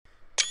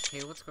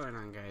Hey, what's going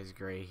on, guys?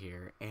 Gray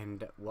here,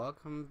 and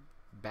welcome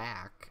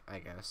back, I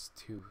guess,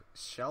 to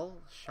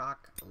ShellShock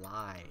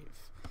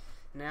Live.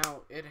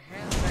 Now, it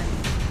has been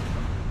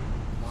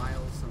a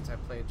while since I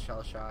played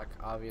ShellShock,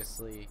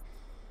 obviously.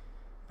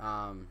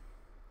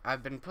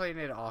 I've been playing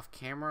it off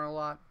camera a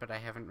lot, but I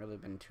haven't really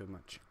been too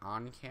much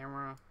on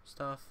camera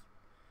stuff.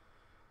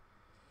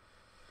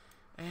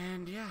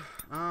 And yeah,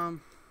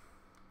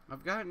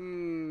 I've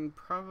gotten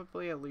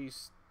probably at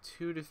least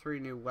 2 to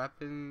 3 new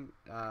weapons.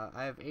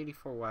 I have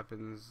 84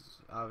 weapons.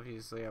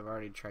 Obviously, I've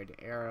already tried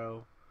the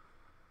arrow.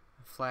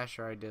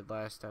 Flasher I did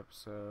last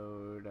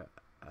episode.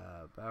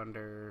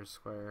 Bounder,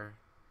 square.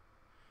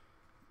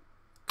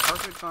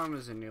 Carpet bomb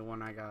is a new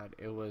one I got.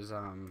 It was,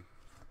 ooh,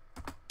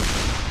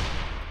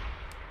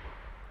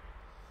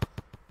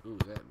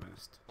 that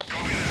missed.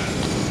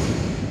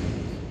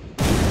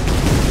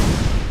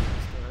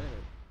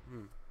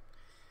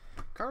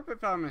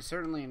 Carpet bomb is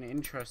certainly an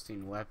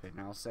interesting weapon,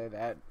 I'll say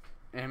that.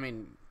 I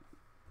mean,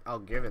 I'll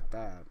give it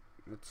that.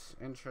 It's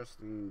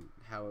interesting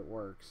how it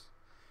works.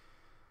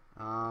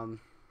 But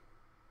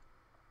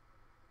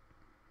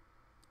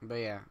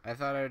yeah, I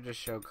thought I would just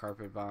show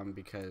Carpet Bomb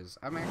because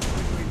I'm actually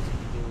going to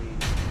be doing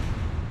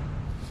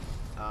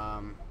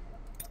a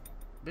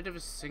bit of a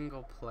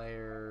single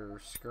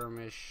player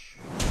skirmish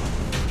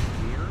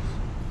years.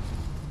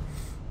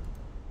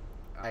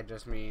 I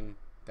just mean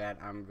that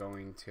I'm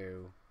going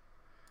to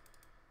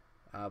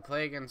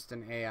play against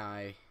an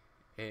AI.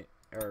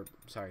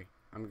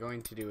 I'm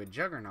going to do a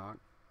Juggernaut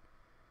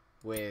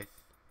with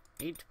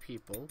 8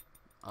 people,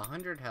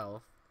 100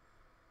 health.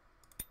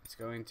 It's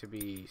going to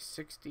be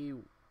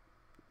 60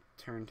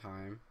 turn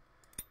time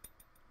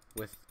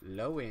with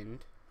low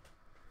end,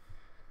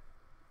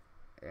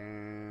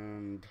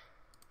 and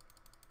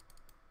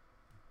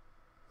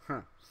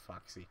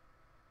Foxy.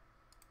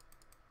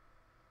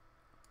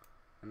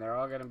 And they're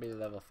all going to be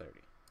level 30.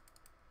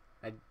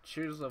 I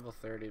choose level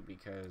 30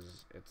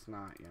 because it's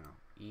not, you know,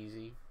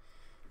 easy.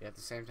 Yet at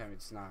the same time,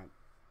 it's not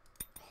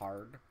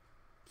hard.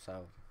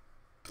 So,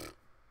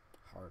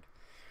 hard.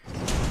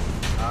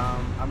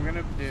 I'm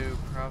gonna do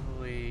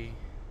probably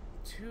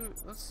 2.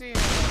 Let's see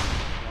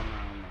how long 1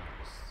 round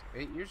lasts.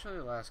 It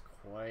usually lasts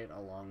quite a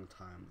long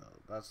time,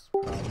 though. That's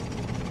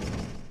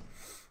probably.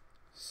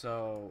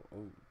 So,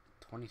 oh,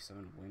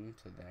 27 wind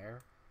to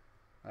there.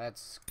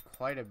 That's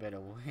quite a bit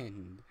of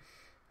wind.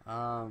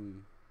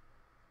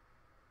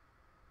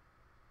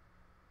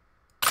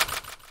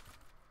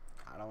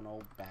 I don't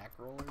know, back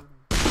roller?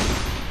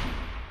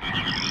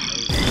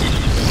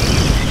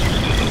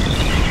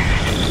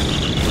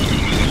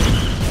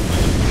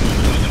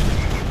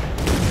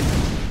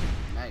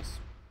 Nice.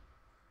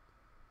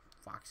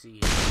 Foxy.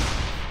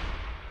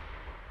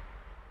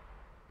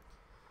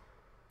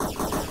 I'm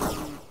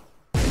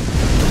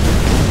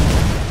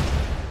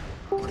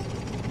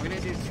gonna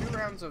do 2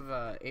 rounds of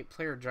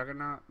 8-player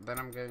Juggernaut, then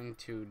I'm going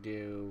to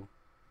do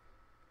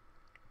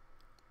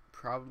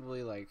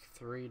probably like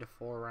 3 to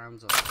 4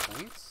 rounds of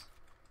points.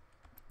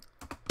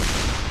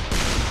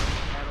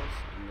 Battles,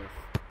 and they're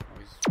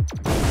always.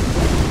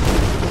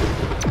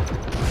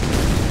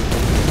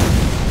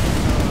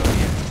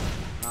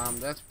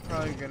 That's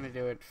probably gonna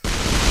do it.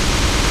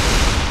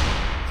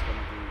 It's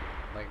gonna be,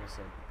 like I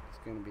said, it's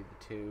gonna be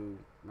the 2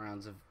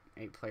 rounds of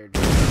 8-player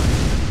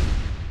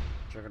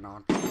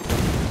Juggernaut.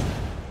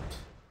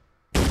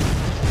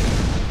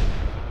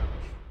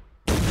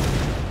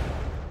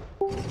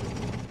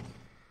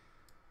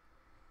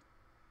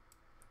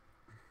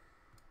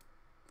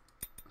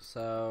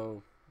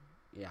 So,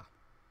 yeah.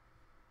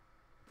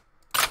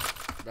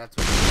 That's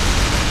what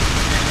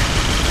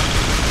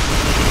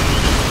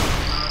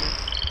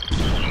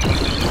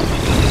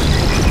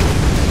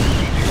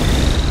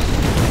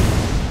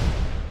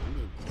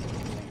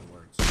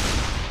words.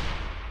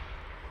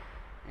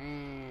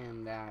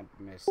 And that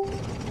missed a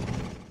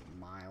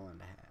mile and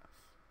a half.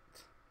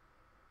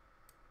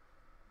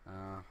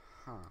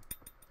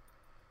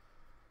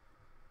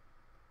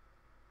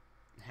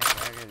 Heck,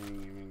 I couldn't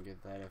even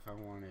get that if I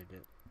wanted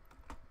it.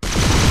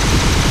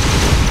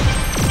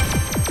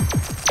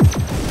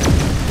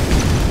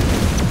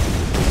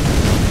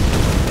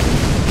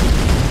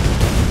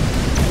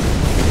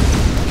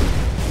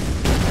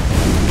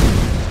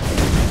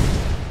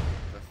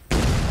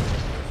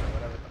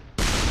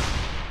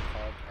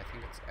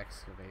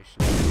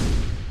 Excavation.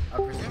 I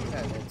presume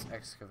that it's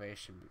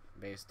excavation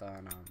based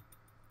on,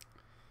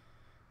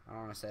 I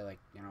don't want to say, like,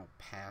 you know,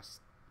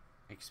 past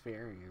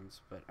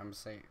experience, but I'm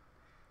saying,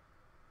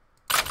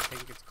 I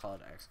think it's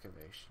called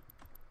excavation.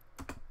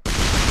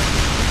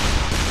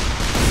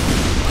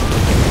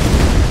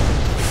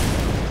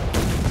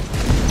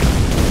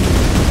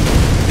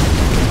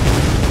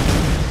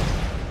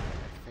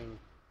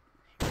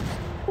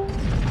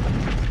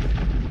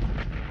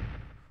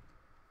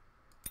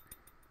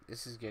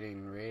 This is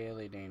getting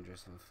really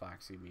dangerous with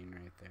Foxy being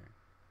right there.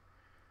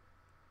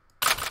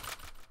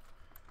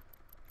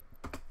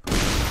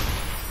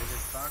 Because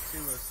if Foxy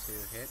was to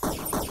hit,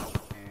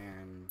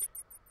 and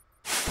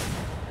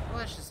well,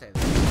 let's just say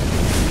that.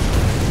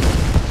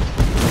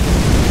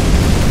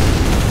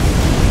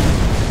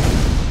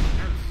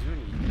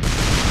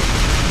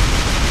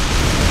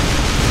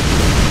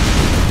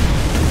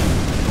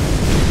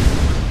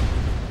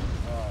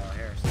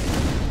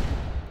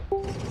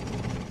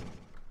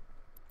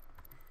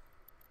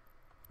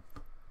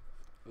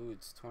 Ooh,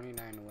 it's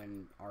 29 to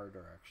win our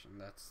direction.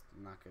 That's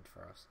not good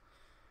for us.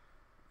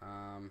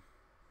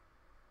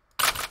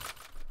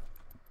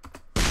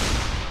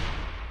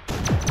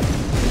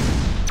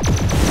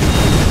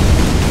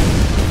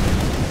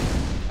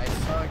 I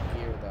saw a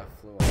gear that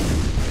flew off.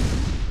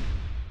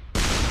 I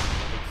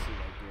didn't see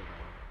that gear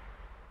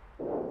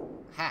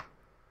though. Ha!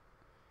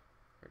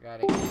 Forgot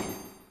it.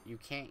 You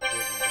can't get it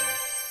there.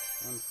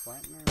 One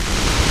flattener?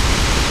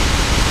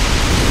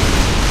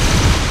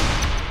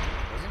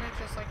 Wasn't it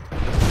just like I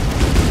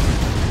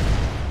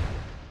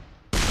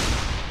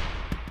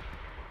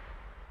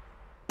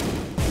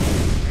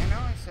know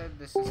I said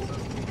this is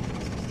supposed to be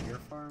gear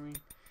farming.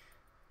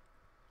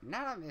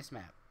 Not on this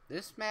map.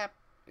 This map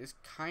is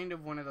kind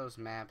of one of those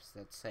maps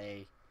that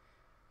say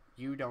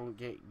you don't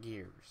get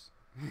gears.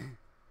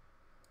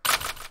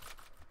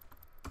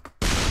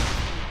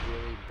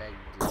 Really beg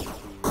to see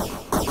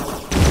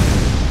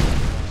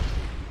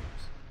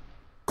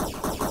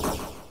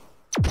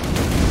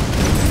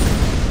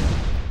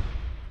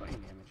 20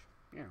 damage.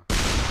 You know.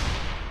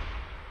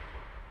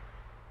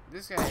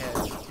 This guy has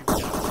 2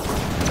 shots.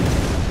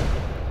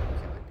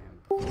 Killing him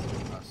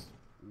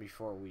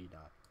before we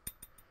die.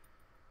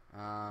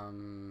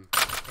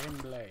 In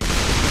blade.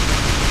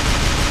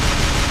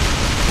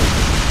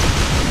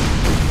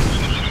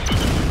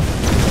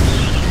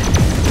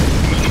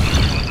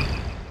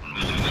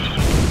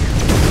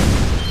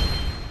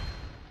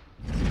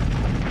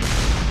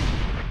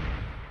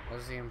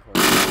 What's the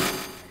important? I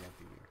got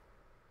the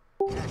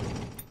gear.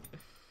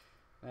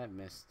 That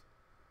missed.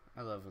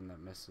 I love when that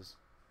misses.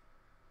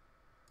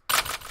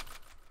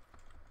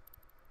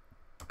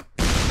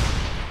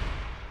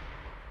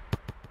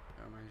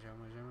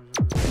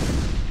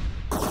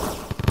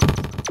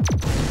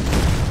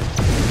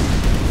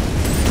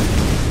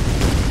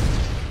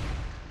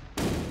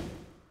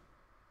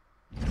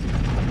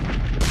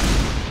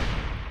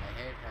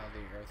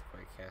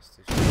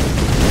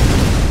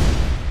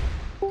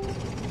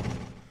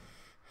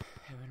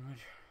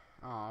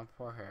 Aw,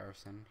 poor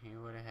Harrison. He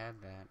would have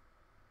had that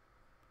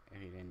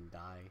if he didn't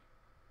die.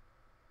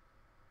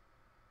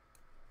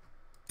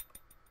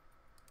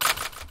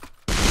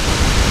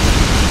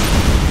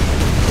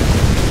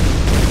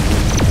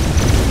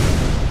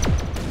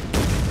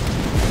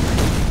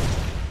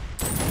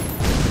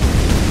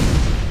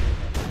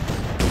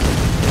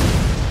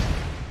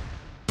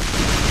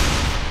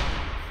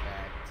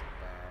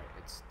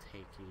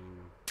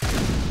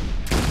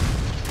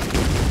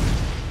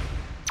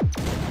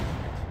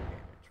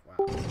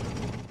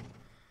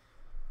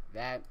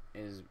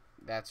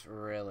 That's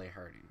really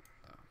hurting,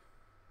 though.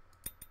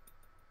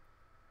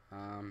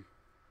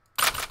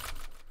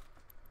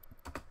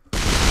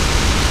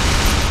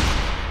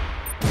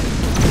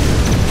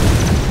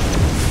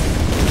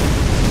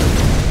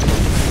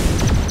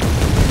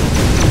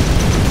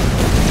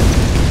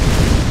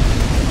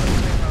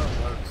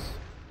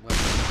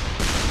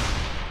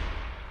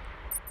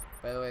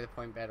 By the way, the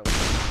point battle works.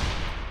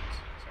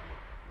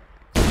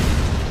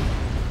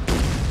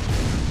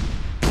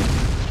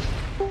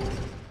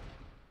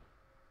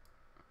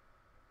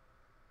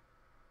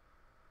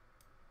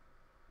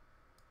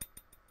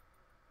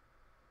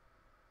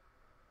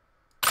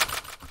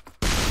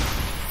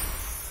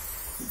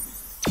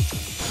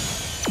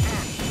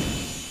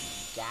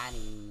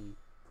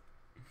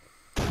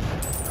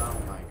 Oh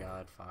my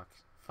god,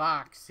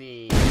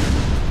 Foxy!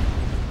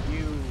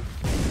 You...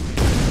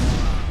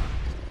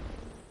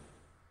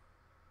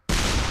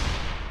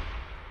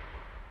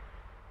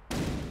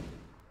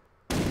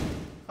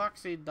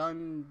 Foxy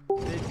done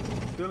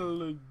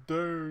the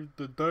dirty.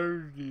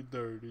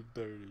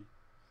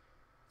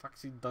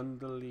 Foxy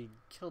Dundley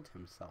killed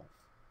himself.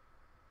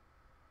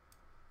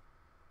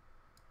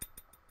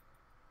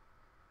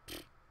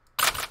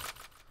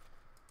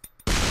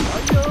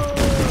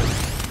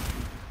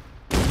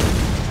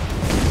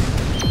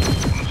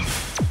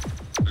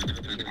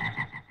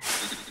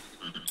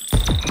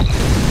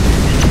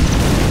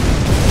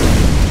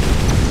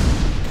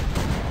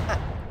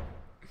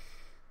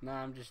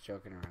 Nah, I'm just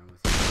joking around with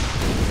you.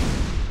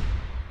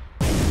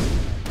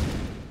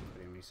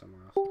 Putting me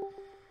somewhere else.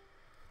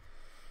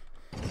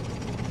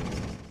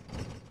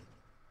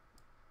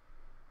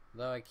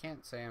 Though I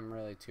can't say I'm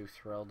really too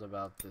thrilled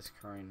about this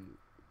current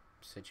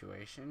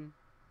situation.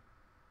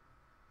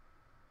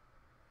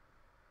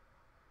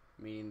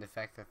 Meaning the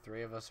fact that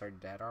 3 of us are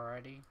dead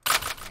already,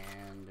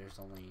 and there's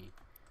only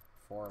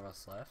 4 of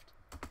us left.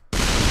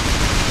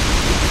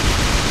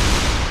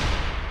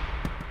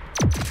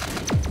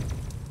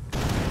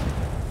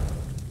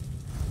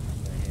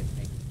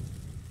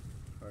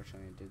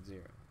 Unfortunately, it did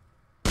 0.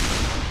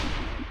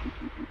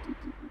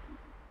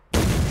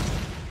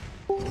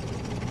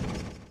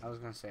 I was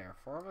gonna say, are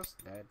 4 of us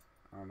dead?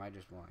 Or am I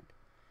just blind?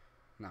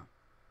 No.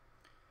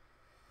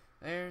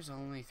 There's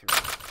only 3.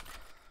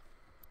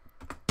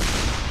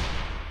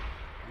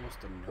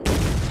 Almost a no.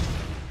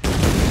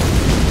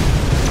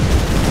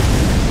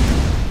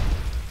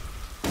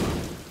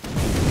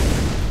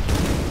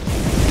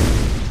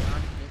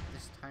 Gotta get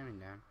this timing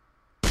down.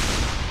 At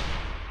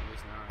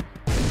least now I am.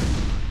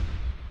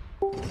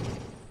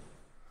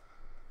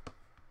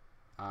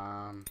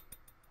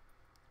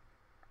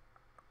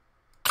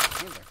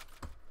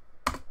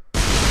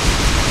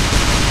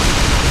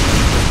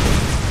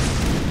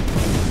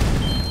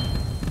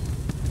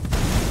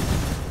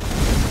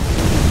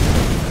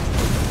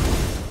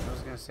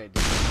 say, did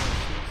you see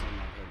what's in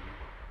that hidden?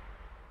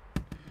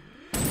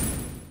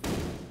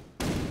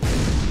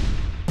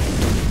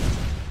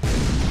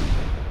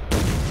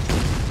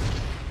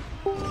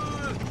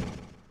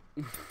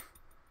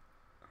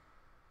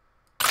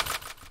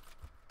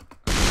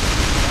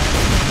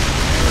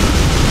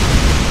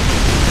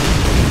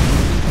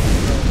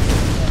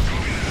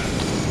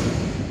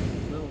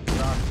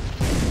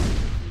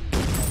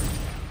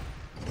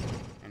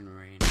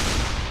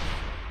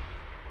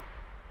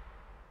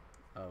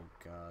 Oh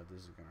god, this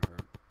is gonna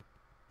hurt.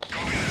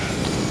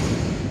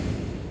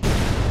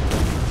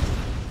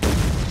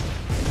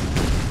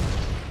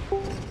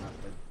 Not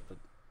dead, but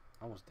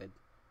almost dead.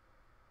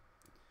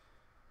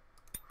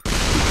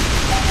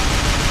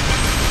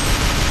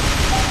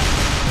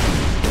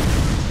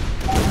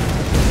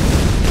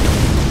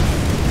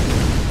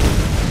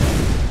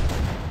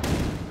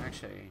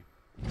 Actually,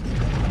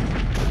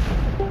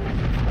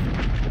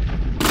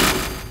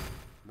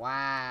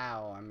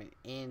 wow, I'm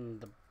in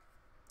the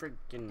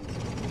freaking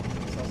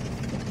bubble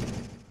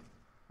thing.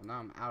 Well, now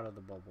I'm out of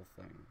the bubble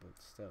thing, but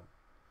still.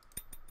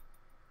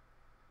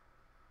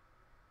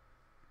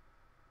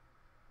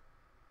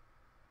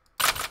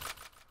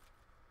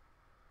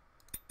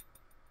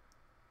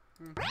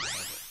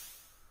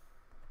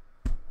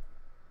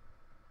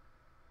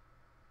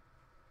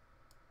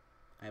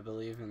 I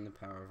believe in the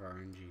power of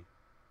RNG.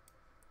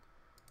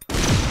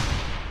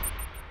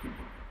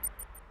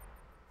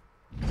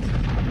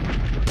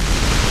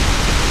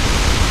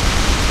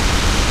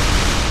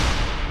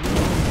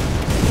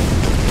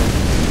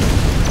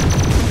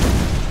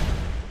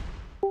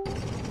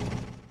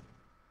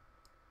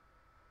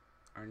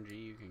 RNG,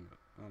 you can go.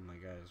 Oh my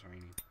god, it's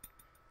raining.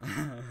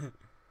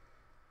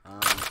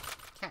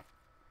 Cat.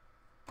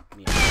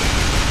 Meow.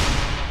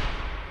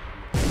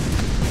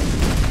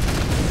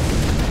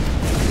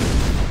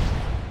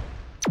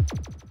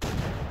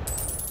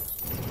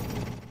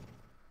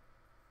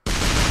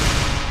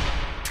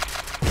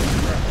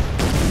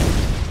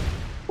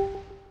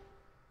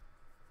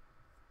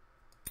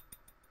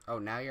 Oh,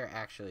 now you're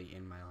actually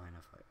in my line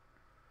of fight.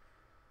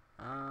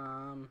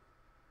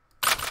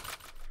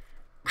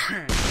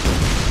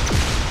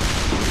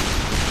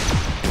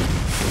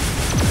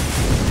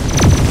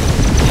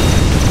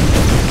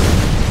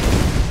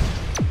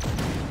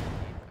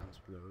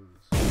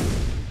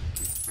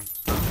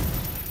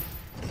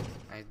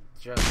 I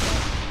just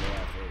thought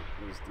after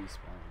it was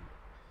despawned.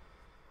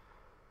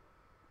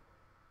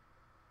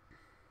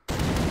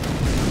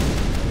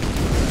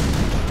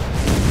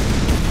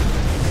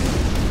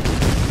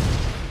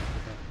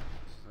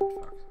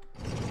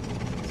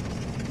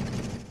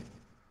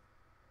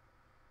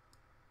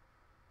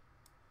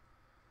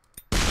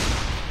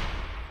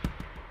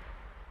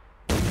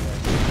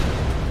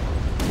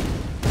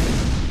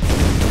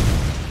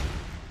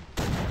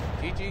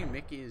 GG,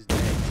 Mickey is dead.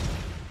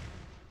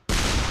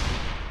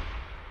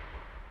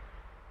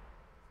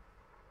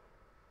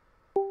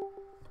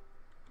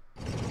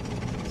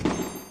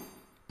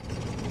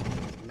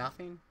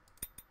 Nothing?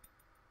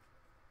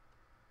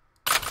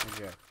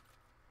 Okay.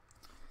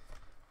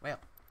 Well.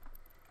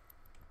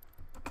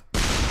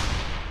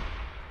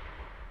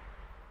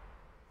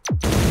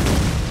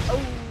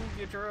 Oh,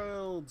 get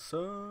drilled,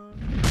 son.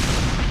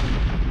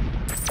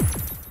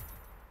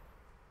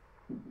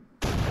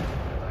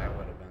 That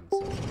would have been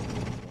such a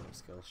important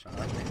skill shot.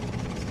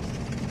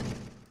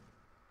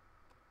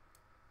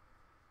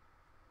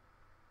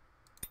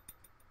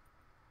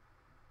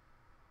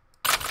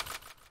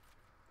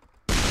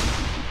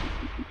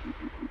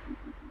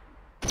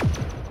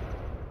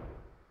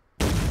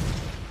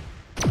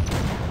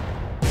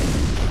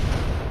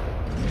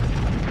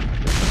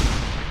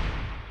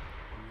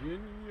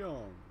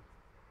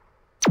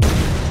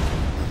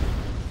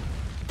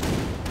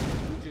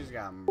 He just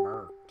got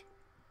murked.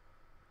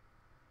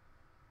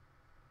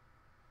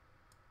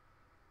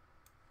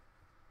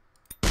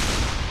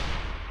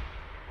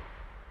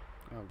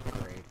 Oh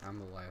great, I'm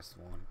the last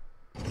one.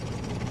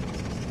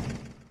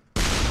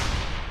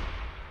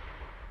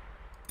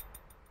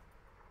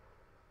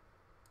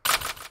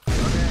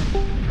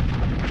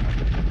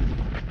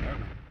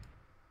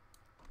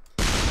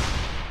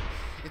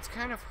 It's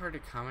kind of hard to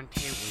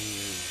commentate when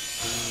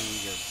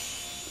you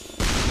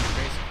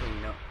basically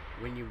know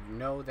when you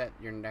know that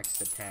your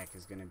next attack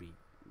is gonna be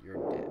you're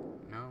dead.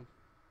 No,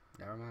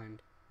 never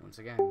mind. Once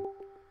again,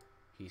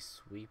 he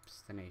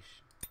sweeps the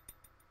nation.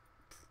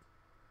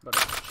 But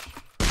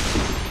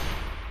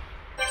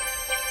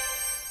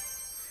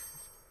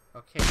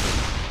okay,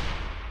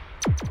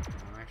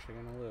 I'm actually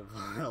gonna live a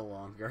little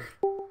longer.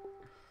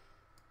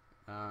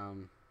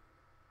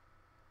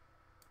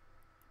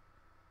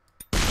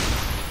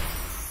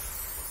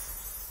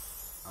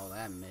 Oh,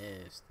 that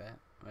missed. That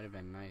would have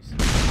been nice.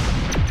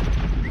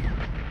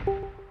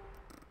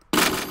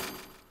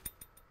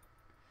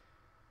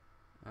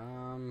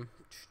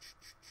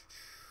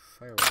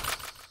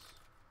 Fireworks.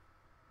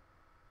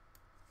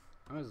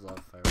 I always love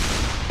fireworks.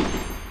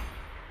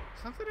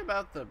 Something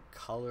about the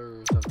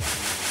colors of them.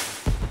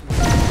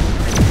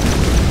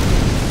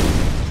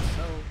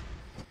 So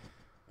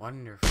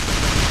wonderful.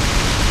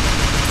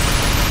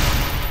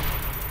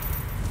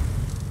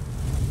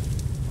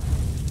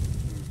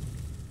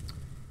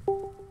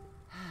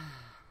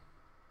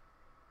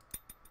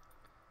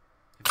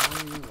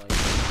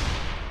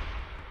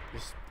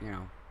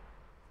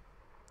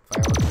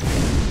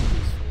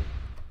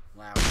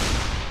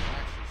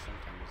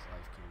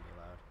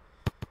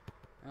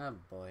 Oh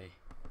boy.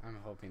 I'm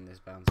hoping this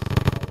bounces all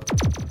over the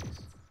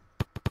place.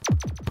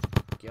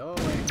 Go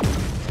away.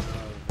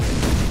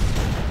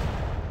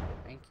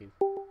 Thank you.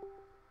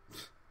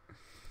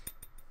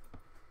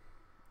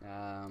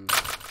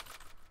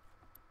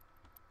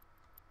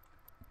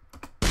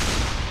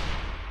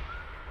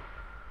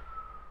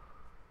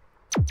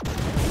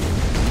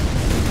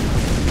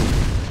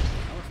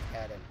 Almost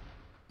had him.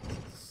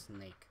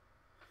 Snake.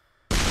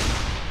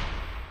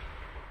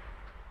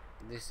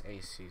 This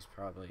AC is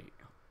probably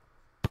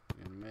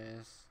gonna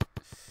miss.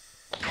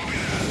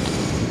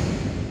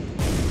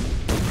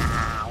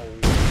 Ow!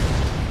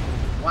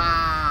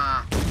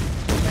 Wow!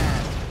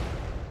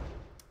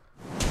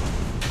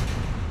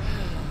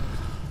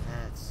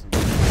 That's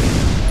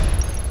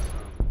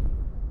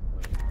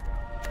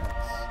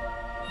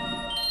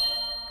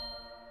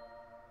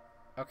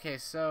okay,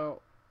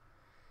 so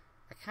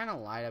I kind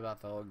of lied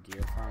about the whole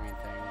gear farming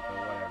thing, but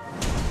whatever.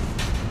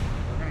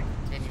 We're gonna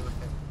continue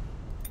with it.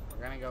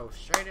 We're gonna go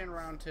straight in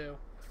round 2.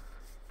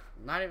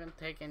 Not even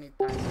take any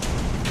time.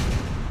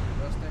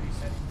 Those 30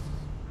 settings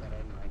that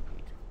I might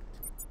need.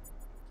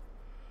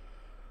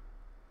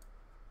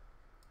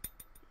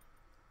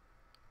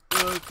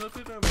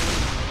 Something I've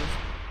always noticed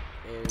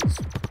is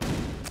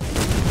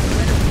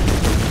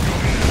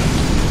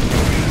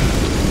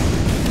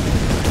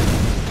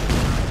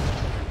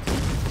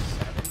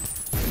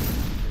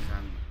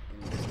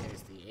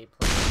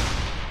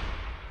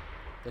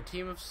the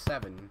team of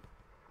 7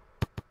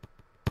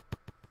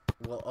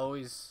 will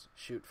always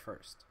shoot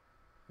first,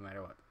 no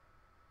matter what.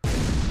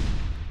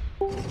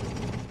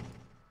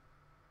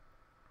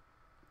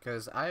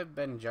 Because I've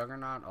been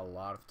Juggernaut a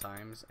lot of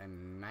times,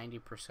 and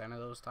 90% of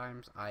those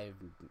times, I've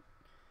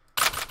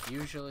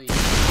usually...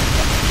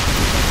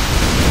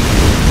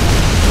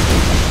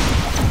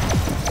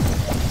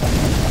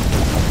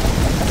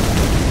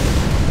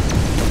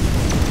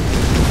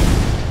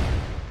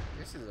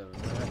 This is a...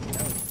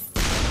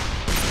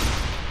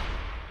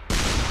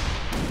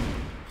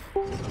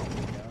 Oh my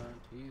god,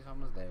 he's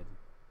almost dead.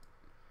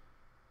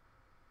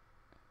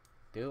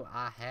 Do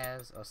I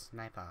has a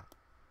sniper?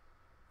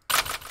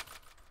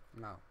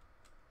 No.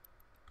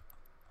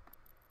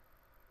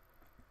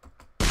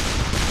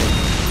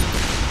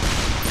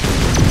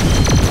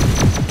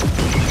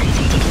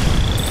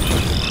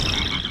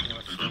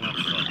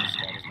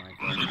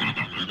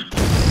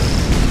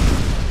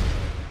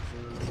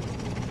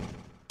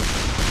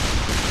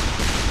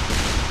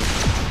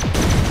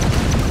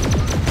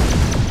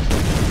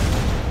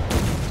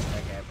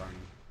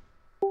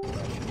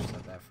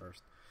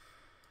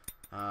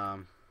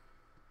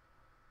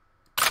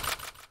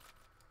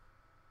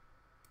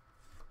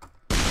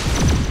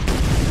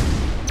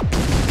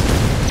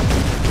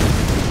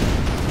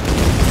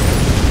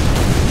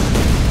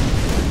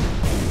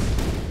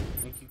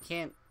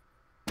 Can't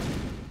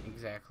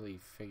exactly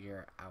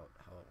figure out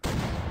how it works.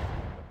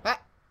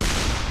 Ah!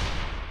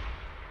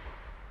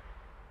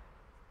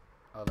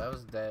 Oh, that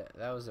was dead.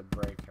 That was a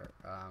breaker.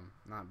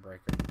 Not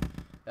breaker.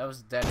 That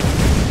was dead.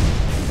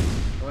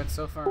 It went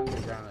so far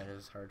underground that it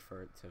was hard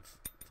for it to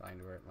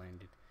find where it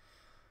landed.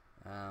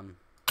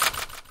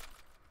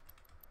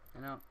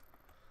 You know,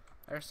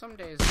 there are some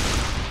days.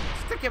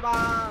 Sticky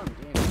bomb!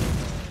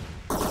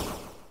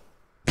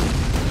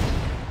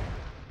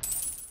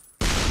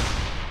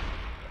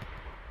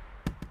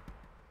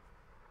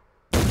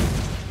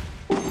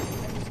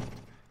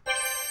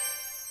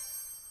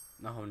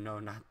 No, no,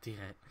 not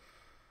yet.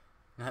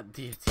 Not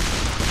yet.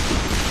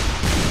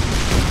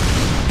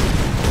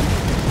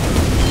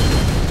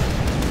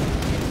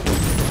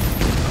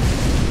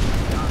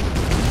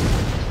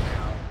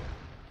 Now,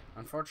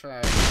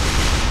 unfortunately,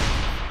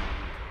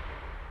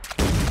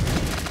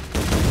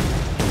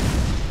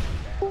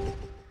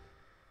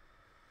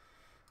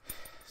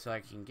 so I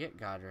can get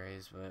God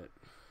Rays, but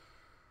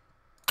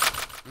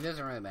it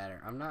doesn't really matter.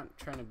 I'm not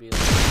trying to be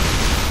like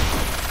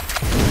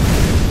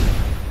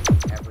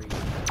every thing.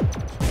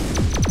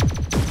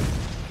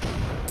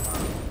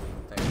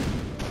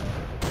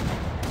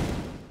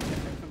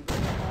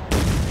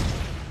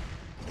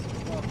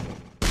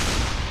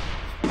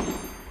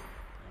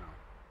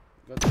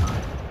 Good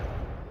time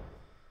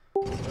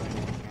doing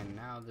it, and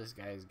now this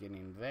guy is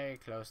getting very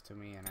close to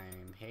me, and I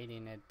am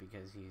hating it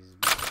because he's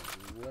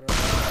literally.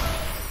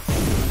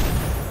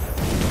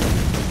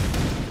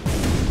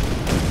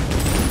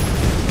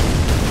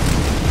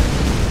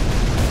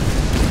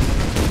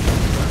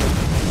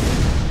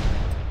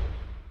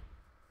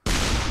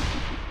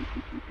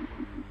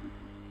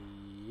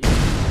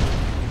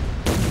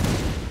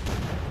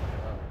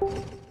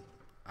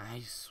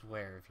 I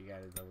swear if you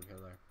got a double kill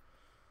there.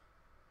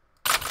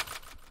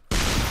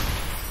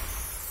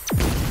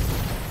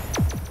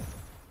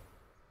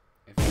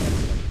 If you had a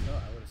double kill, I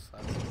would have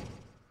slapped him.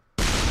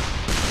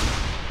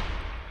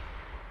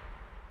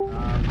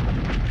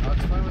 I'll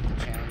explain what the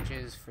challenge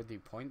is for the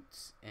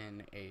points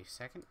in a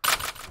second.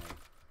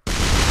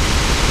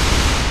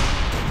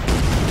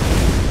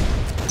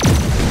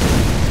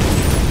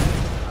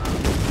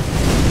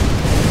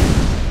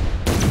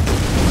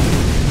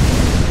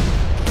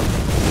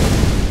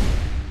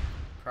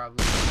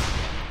 Probably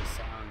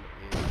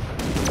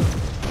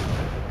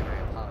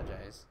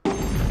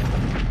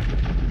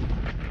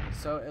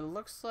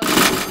looks like,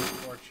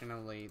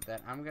 unfortunately,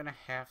 that I'm gonna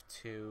have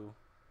to...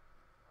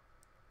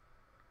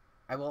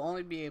 I will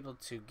only be able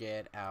to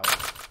get out...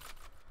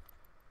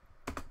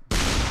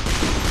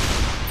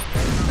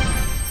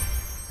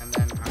 and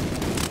then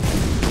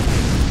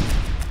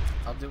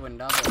I'll do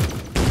another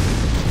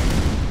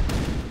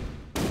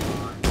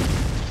on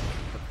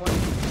the point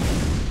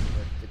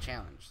with the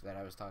challenge that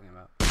I was talking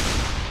about. So,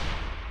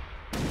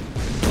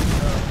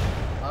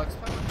 I'll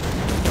explain what the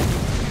challenge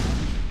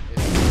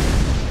is.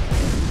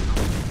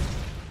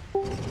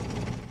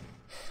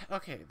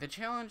 Okay, the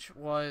challenge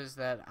was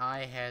that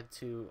I had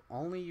to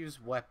only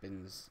use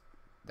weapons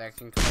that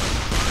can cause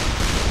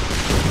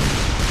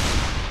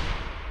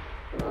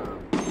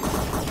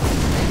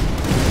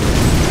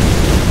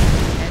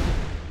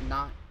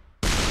not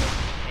a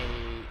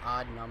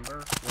odd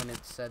number when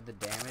it said the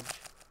damage.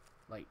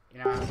 Like, you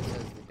know how it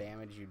says the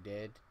damage you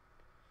did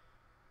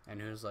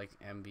and who's like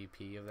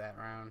MVP of that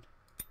round?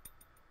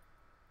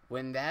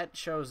 When that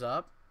shows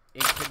up,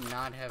 it could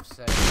not have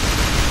said that's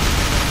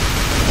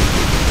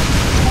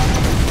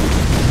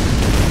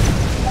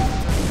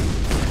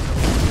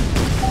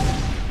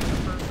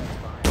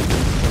fine.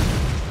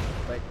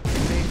 But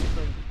it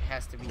basically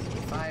has to be a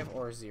 5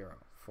 or a 0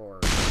 for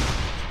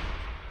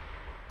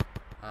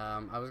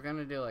I was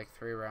gonna do like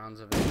 3 rounds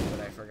of it, but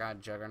I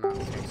forgot Juggernaut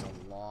takes a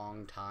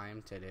long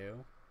time to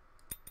do.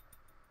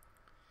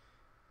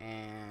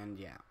 And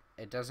yeah,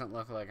 it doesn't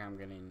look like I'm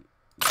getting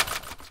that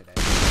out today.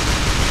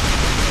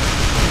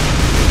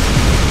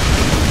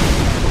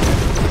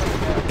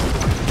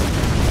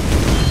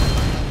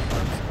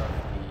 Parts of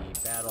the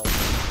battle.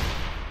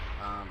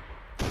 I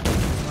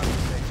just wanted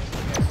to say thank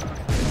you guys so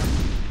much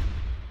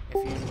for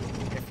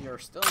watching. If you're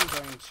still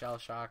enjoying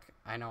ShellShock,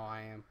 I know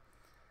I am.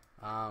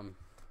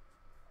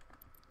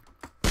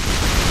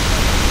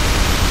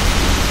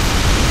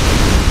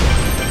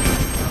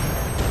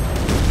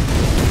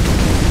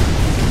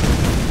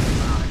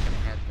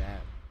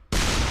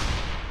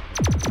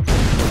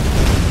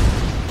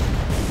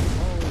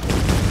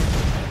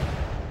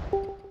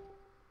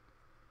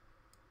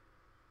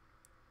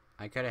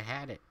 I could have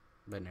had it,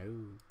 but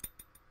no.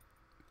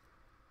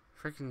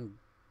 Freaking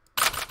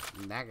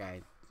that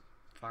guy,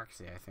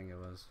 Foxy, I think it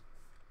was,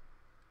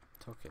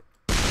 took it.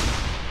 So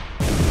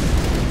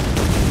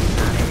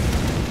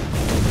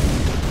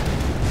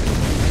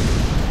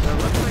it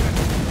looks like I'm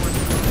going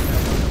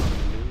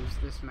to lose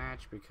this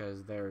match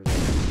because there's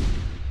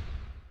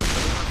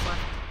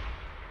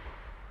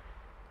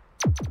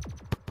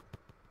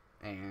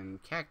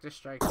and Cactus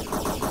Strike is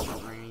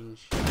decent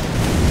range.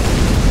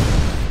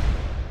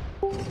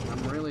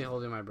 I'm really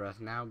holding my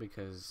breath now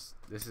because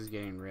this is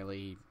getting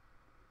really,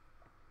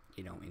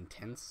 you know,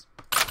 intense.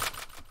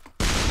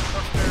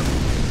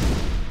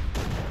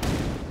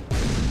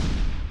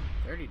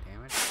 30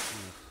 damage?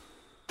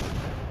 I'm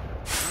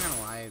not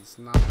gonna lie, it's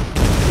not...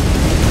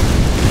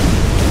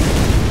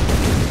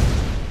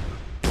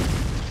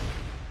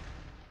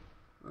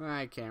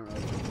 I can't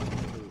really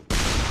complain. Oh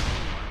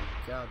my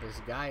god,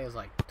 this guy is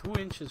like 2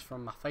 inches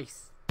from my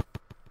face.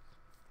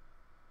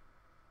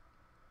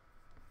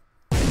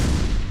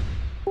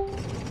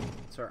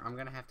 Sir, I'm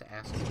gonna have to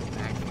ask you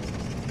back to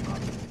the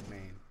object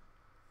name.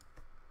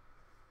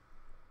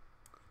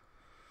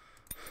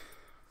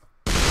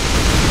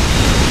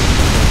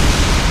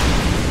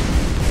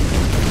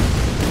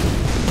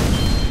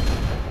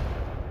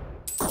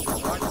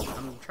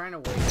 I'm trying to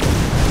wait.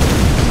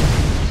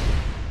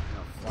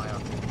 No, fly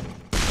off there.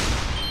 I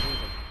knew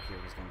the gear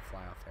was gonna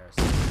fly off there.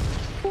 So.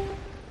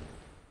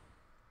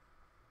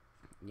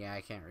 Yeah, I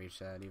can't reach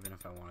that even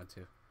if I wanted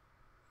to.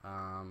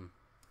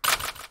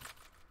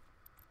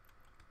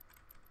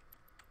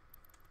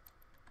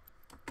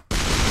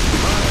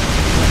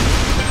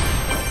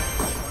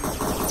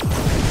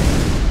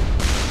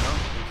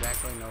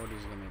 Know what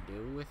he's gonna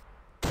do with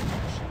the shield.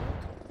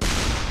 I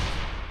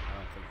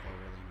don't think they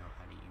really know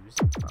how to use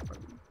it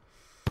properly.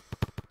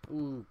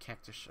 Ooh,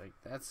 Cactus Strike.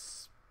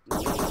 That's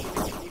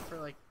gonna hit me for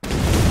like 10.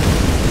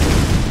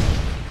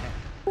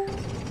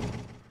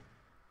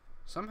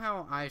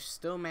 Somehow I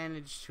still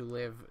managed to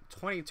live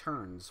 20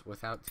 turns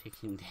without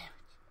taking damage.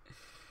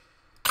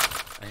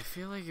 I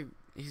feel like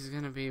he's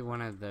gonna be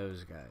one of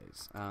those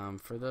guys.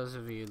 For those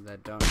of you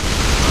that don't know,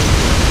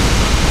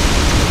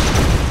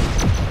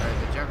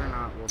 the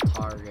Juggernaut will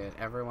target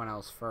everyone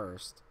else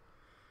first,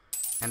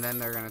 and then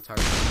they're gonna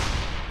target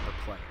the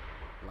player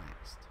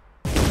last.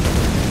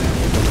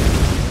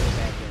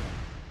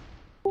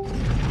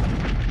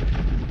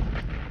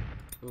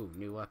 Ooh,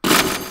 new weapon.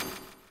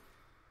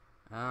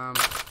 I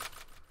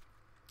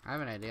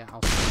have an idea.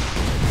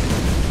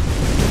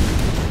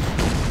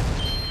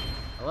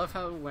 I love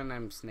how when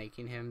I'm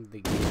snaking him, the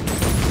game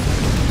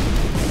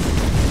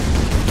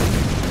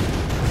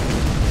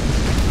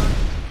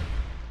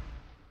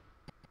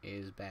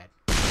is bad.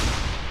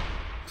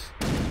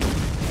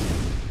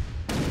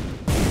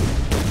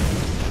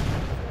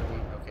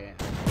 Okay.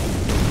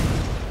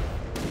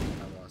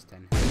 I lost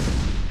 10.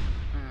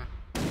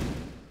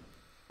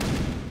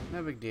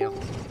 No big deal.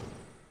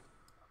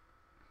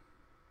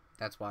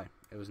 That's why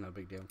it was no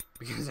big deal,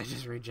 because I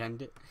just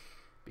regened it.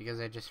 because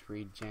I just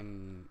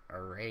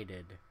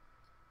regenerated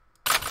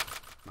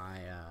my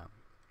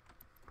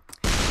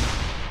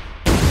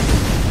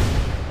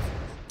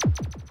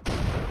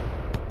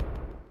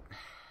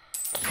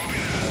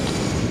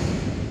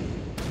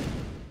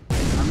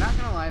I'm not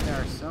gonna lie,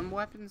 there are some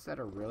weapons that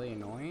are really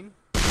annoying.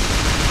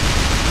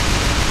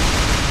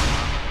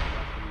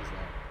 Weapons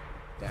that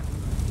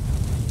definitely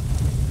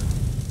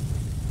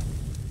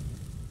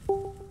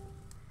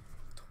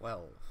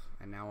 12,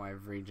 and now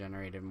I've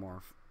regenerated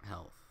more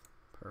health.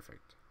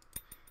 Perfect.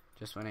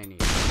 Just what I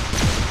need.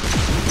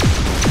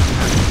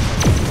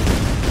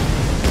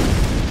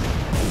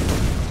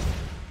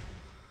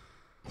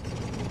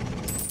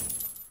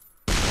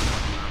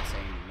 I'm not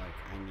saying like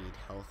I need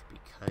health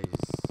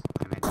because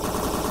I'm at I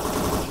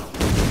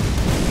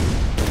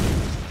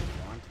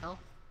want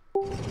health.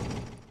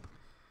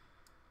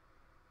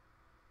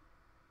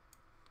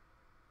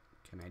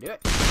 Can I do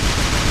it?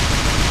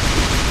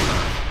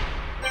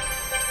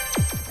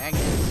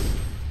 Agnes,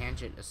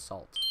 tangent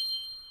assault.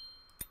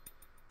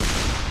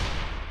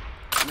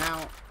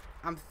 Now,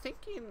 I'm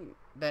thinking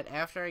that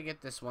after I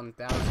get this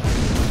 1,000, I can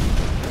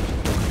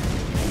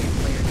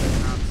play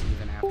Juggernauts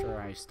even after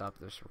I stop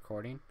this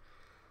recording.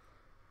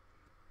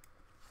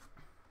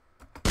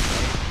 I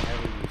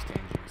never use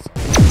tangent assault.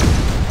 It's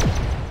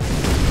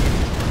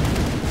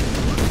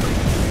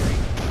a very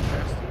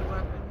interesting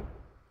weapon,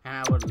 and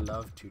I would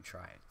love to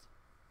try it.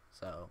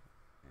 So,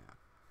 yeah.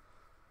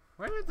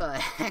 Where the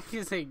heck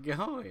is it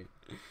going?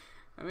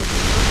 I mean,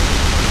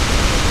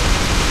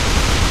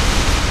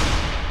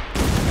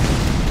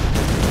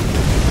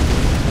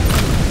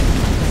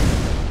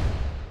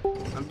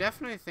 I'm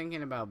definitely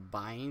thinking about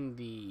buying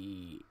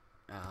the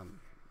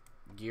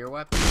gear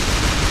weapon.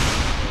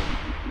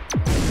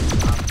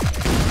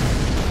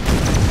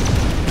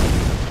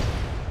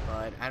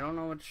 But I don't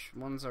know which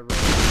ones are really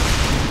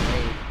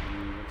great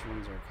and which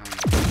ones are kind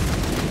of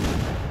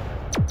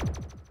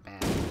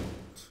bad.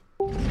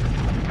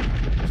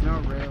 There's no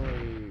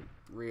really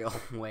real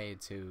way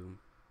to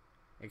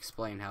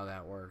explain how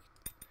that worked.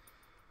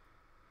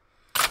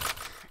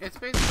 It's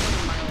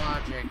basically my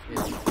logic is,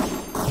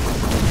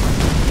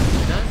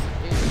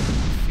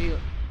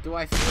 do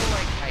I feel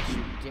like I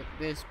should get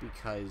this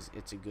because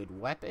it's a good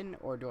weapon,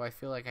 or do I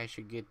feel like I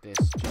should get this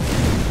just to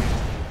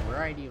have a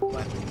variety of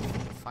weapons for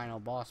the final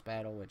boss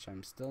battle, which I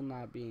still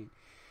haven't been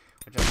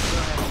able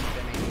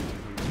to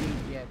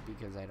complete yet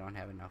because I don't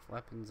have enough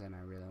weapons and I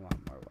really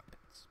want more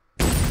weapons.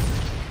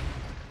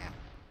 Yeah.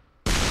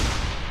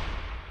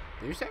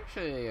 There's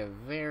actually a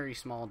very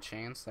small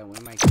chance that we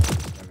might kill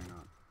this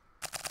Juggernaut.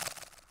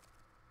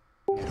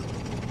 Yeah,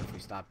 if we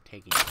stop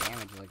taking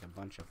damage like a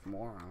bunch of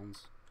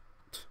morons.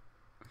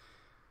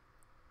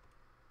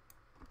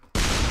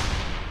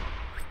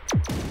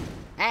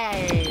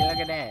 Hey, look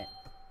at that.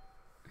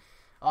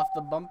 Off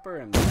the bumper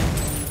and bad.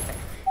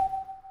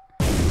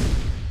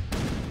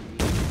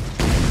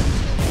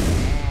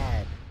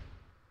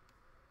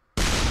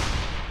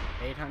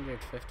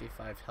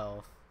 855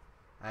 health.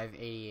 I have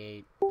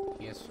 88.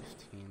 He has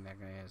 15. That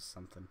guy has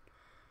something.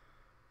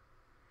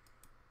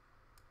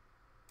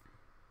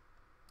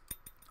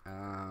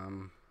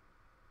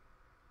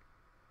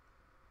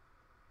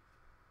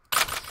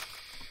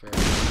 Sure.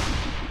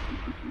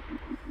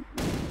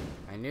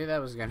 I knew that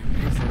was gonna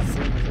miss as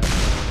soon as I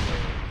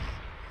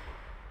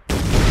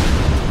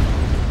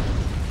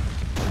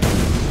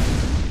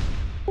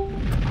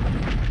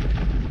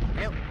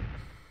Yep.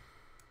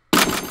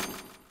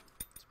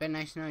 It's been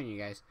nice knowing you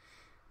guys.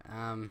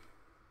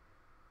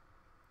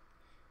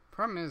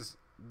 Problem is,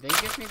 they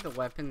give me the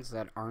weapons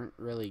that aren't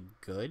really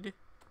good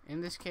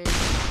in this case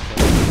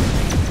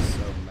because it's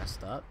so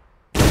messed up.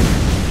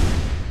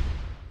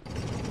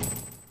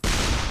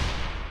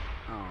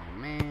 Oh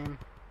man.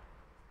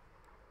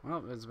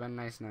 Well, it's been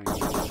nice knowing you.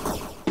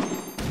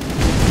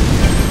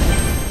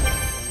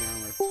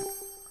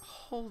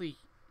 Holy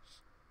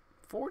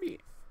 40.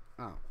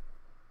 Oh.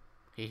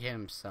 He hit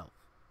himself.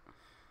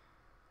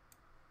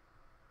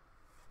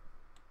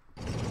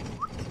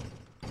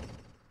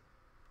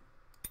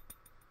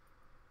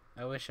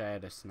 I wish I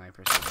had a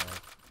sniper so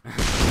bad. By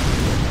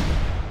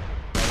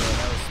the way,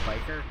 that was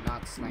Spiker,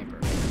 not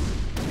Sniper.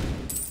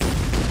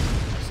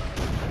 Sorry.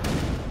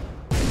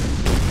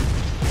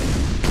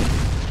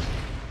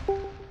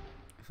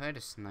 If I had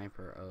a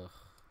sniper, ugh.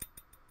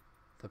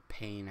 The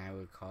pain I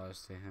would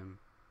cause to him.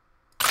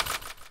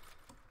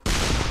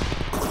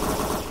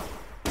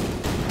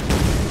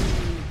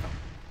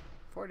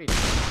 $40. Not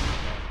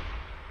bad.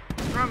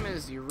 The problem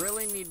is, you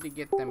really need to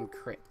get them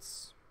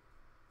crits.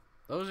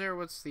 Those are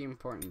what's the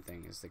important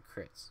thing, is the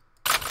crits.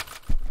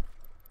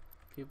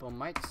 People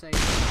might say,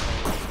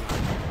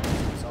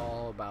 oh, it's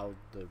all about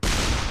the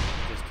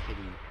just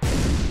hitting.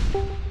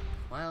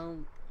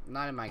 Well,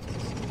 not in my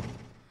case.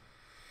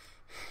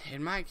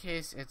 In my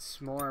case, it's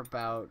more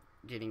about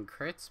getting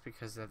crits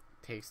because that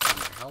takes down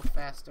their health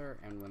faster,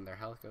 and when their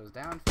health goes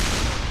down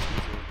faster,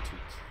 it's easier to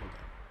kill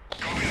them.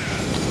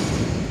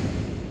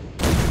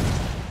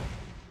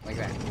 Like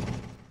that.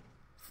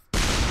 2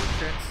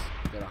 crits,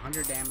 did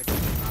 100 damage,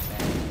 not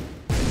bad.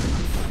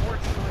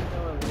 Unfortunately,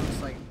 though, it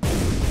looks like...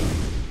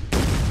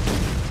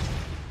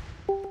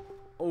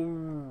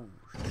 Oh,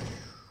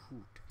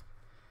 shoot.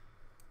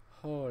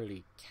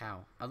 Holy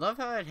cow. I love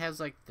how it has,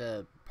 like,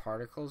 the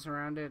particles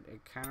around it.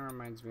 It kind of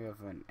reminds me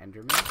of an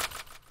Enderman.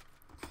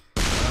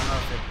 I don't know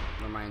if it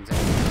reminds me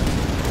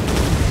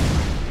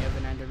of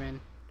an Enderman.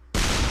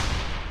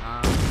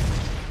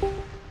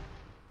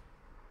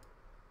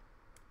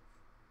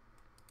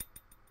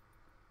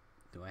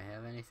 Do I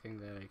have anything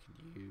that I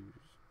could use?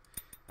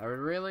 I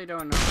really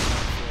don't know how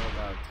I feel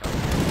about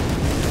teleport.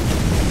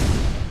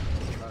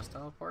 Trust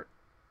teleport.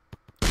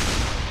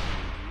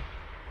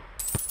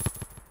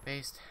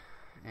 Based.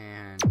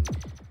 And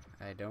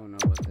I don't know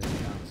what this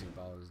bouncy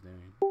ball is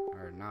doing.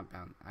 Or not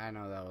bounce. I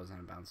know that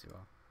wasn't a bouncy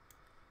ball.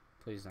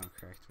 Please don't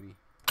correct me.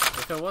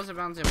 If it was a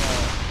bouncy ball,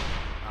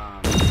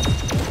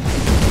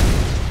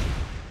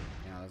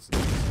 yeah, that's a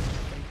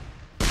thing.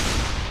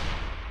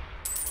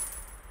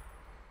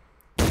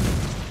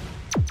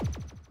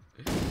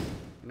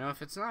 You know,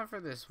 if it's not for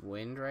this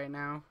wind right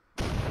now,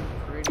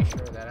 I'm pretty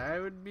sure that I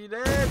would be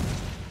dead.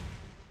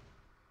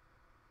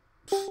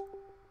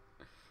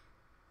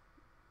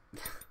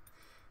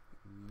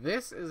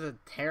 This is a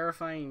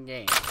terrifying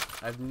game.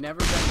 I've never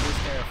been this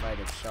terrified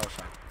of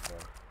ShellShock before.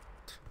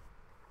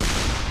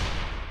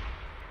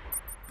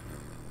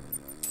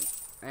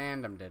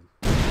 And I'm dead.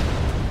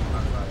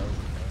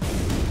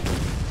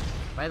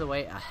 By the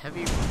way, a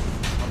heavy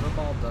rubber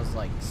ball does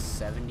like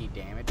 70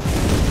 damage.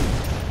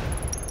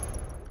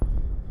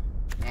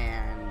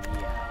 And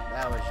yeah,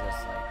 that was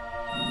just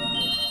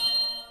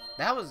like...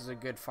 That was a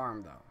good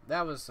farm though.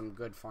 That was some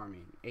good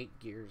farming. 8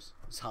 gears.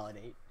 Solid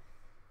 8.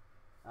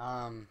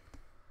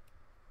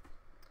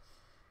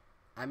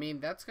 I mean,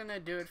 that's gonna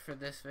do it for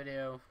this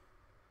video.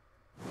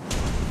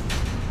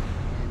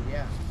 And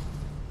yeah.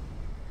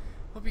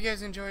 Hope you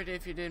guys enjoyed it.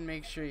 If you did,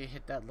 make sure you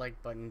hit that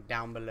like button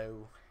down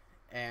below.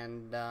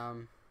 And,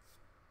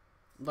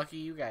 lucky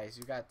you guys.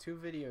 You got 2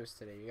 videos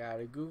today. You got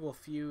a Google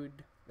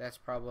Feud. That's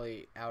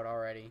probably out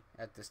already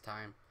at this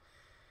time.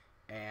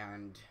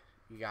 And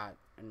you got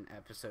an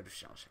episode of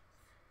ShellShock.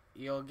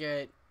 You'll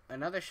get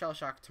another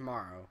ShellShock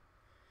tomorrow,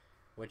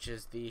 which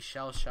is the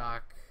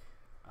ShellShock,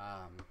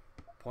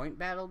 point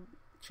battle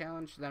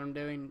challenge that I'm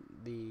doing.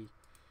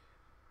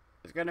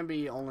 It's gonna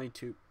be only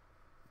 2.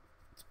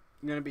 It's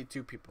gonna be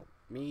 2 people,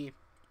 me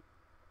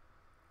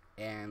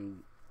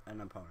and an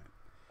opponent.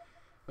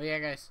 But yeah,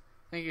 guys,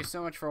 thank you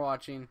so much for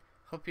watching.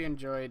 Hope you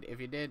enjoyed. If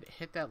you did,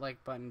 hit that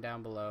like button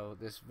down below.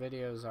 This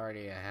video is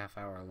already a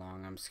half-hour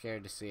long. I'm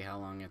scared to see how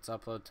long its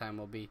upload time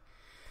will be.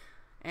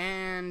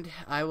 And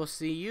I will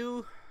see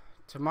you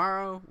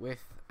tomorrow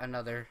with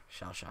another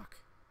ShellShock.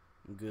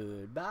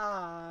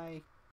 Goodbye.